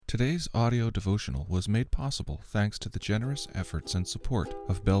Today's audio devotional was made possible thanks to the generous efforts and support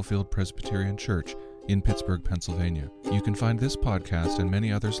of Bellefield Presbyterian Church in Pittsburgh, Pennsylvania. You can find this podcast and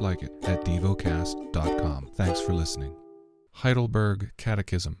many others like it at Devocast.com. Thanks for listening. Heidelberg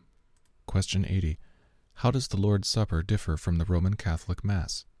Catechism. Question 80. How does the Lord's Supper differ from the Roman Catholic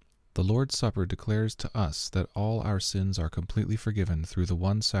Mass? The Lord's Supper declares to us that all our sins are completely forgiven through the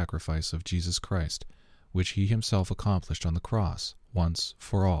one sacrifice of Jesus Christ, which he himself accomplished on the cross, once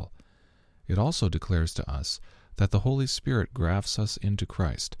for all. It also declares to us that the Holy Spirit grafts us into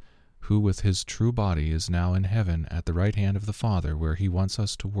Christ, who with his true body is now in heaven at the right hand of the Father, where he wants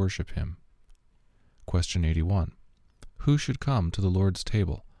us to worship him. Question 81. Who should come to the Lord's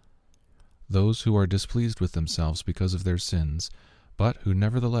table? Those who are displeased with themselves because of their sins, but who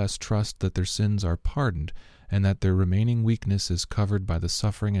nevertheless trust that their sins are pardoned and that their remaining weakness is covered by the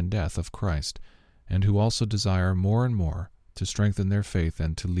suffering and death of Christ, and who also desire more and more to strengthen their faith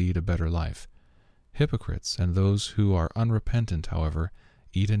and to lead a better life. Hypocrites and those who are unrepentant, however,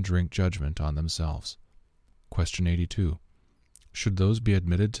 eat and drink judgment on themselves. Question 82. Should those be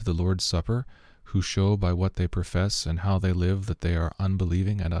admitted to the Lord's Supper who show by what they profess and how they live that they are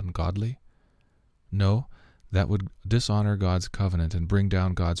unbelieving and ungodly? No, that would dishonor God's covenant and bring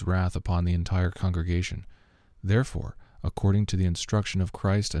down God's wrath upon the entire congregation. Therefore, according to the instruction of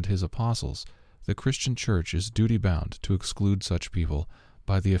Christ and his apostles, the Christian Church is duty-bound to exclude such people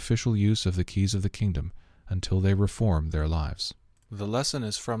by the official use of the keys of the kingdom until they reform their lives. The lesson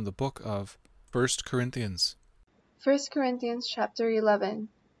is from the book of 1 Corinthians. 1 Corinthians chapter 11.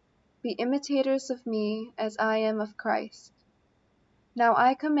 Be imitators of me as I am of Christ. Now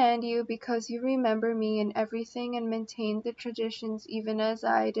I command you because you remember me in everything and maintain the traditions even as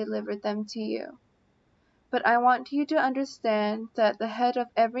I delivered them to you. But I want you to understand that the head of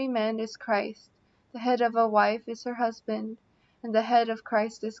every man is Christ, the head of a wife is her husband, and the head of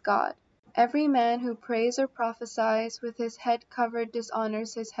Christ is God. Every man who prays or prophesies with his head covered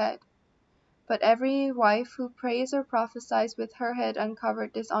dishonors his head. But every wife who prays or prophesies with her head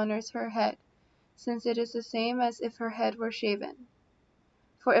uncovered dishonors her head, since it is the same as if her head were shaven.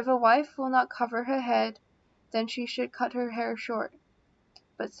 For if a wife will not cover her head, then she should cut her hair short.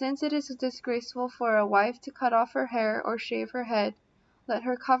 But since it is disgraceful for a wife to cut off her hair or shave her head, let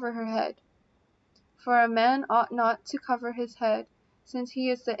her cover her head. For a man ought not to cover his head, since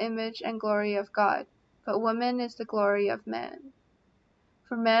he is the image and glory of God, but woman is the glory of man.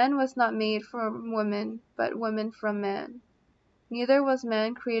 For man was not made from woman, but woman from man. Neither was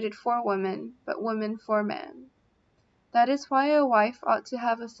man created for woman, but woman for man. That is why a wife ought to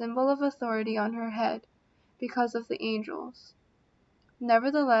have a symbol of authority on her head, because of the angels.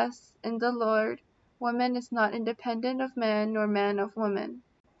 Nevertheless, in the Lord, woman is not independent of man, nor man of woman.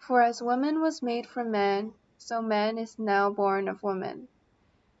 For as woman was made from man, so man is now born of woman.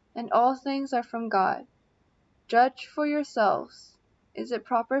 And all things are from God. Judge for yourselves. Is it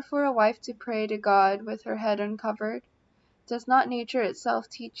proper for a wife to pray to God with her head uncovered? Does not nature itself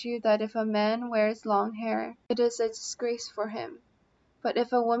teach you that if a man wears long hair, it is a disgrace for him? But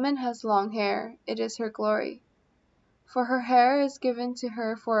if a woman has long hair, it is her glory. For her hair is given to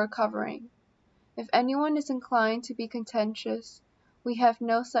her for a covering. If anyone is inclined to be contentious, we have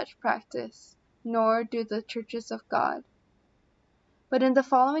no such practice, nor do the churches of God. But in the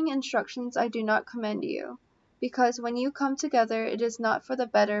following instructions I do not commend you, because when you come together it is not for the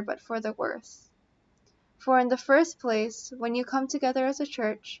better but for the worse. For in the first place, when you come together as a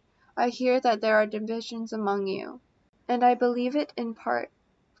church, I hear that there are divisions among you, and I believe it in part.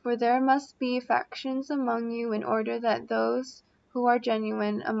 For there must be factions among you in order that those who are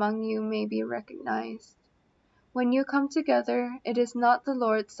genuine among you may be recognized. When you come together, it is not the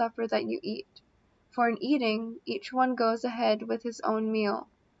Lord's Supper that you eat. For in eating, each one goes ahead with his own meal.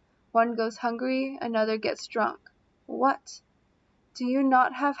 One goes hungry, another gets drunk. What? Do you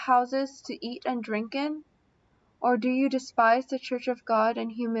not have houses to eat and drink in? Or do you despise the church of God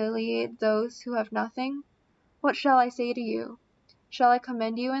and humiliate those who have nothing? What shall I say to you? Shall I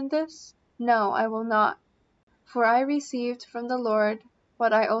commend you in this? No, I will not. For I received from the Lord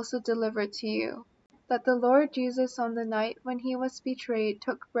what I also delivered to you, that the Lord Jesus on the night when he was betrayed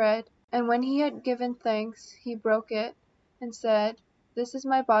took bread, and when he had given thanks, he broke it, and said, This is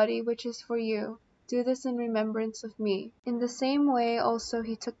my body which is for you. Do this in remembrance of me. In the same way also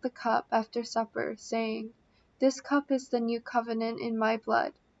he took the cup after supper, saying, This cup is the new covenant in my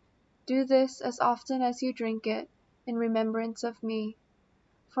blood. Do this as often as you drink it, in remembrance of me.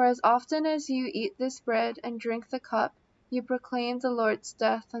 For as often as you eat this bread and drink the cup, you proclaim the Lord's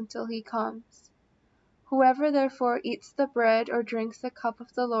death until he comes. Whoever therefore eats the bread or drinks the cup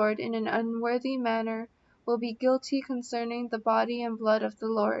of the Lord in an unworthy manner will be guilty concerning the body and blood of the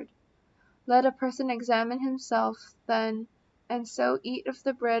Lord. Let a person examine himself, then, and so eat of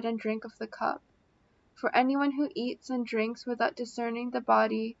the bread and drink of the cup. For anyone who eats and drinks without discerning the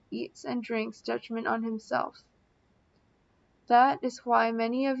body eats and drinks judgment on himself. That is why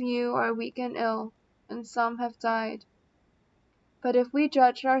many of you are weak and ill, and some have died. But if we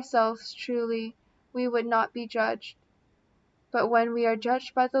judged ourselves truly, we would not be judged. But when we are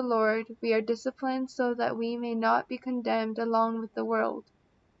judged by the Lord, we are disciplined so that we may not be condemned along with the world.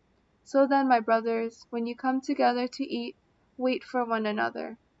 So then, my brothers, when you come together to eat, wait for one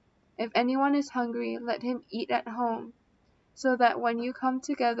another. If anyone is hungry, let him eat at home, so that when you come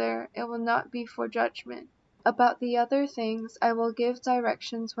together, it will not be for judgment. About the other things, I will give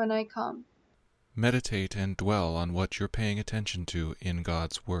directions when I come. Meditate and dwell on what you're paying attention to in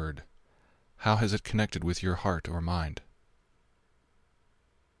God's Word. How has it connected with your heart or mind?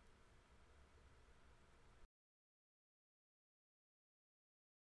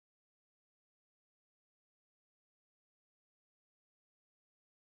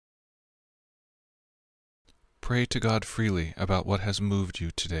 Pray to God freely about what has moved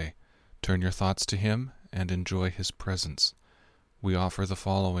you today. Turn your thoughts to Him and enjoy His presence. We offer the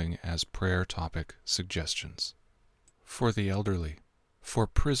following as prayer topic suggestions: for the elderly, for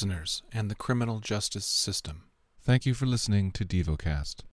prisoners and the criminal justice system. Thank you for listening to Devocast.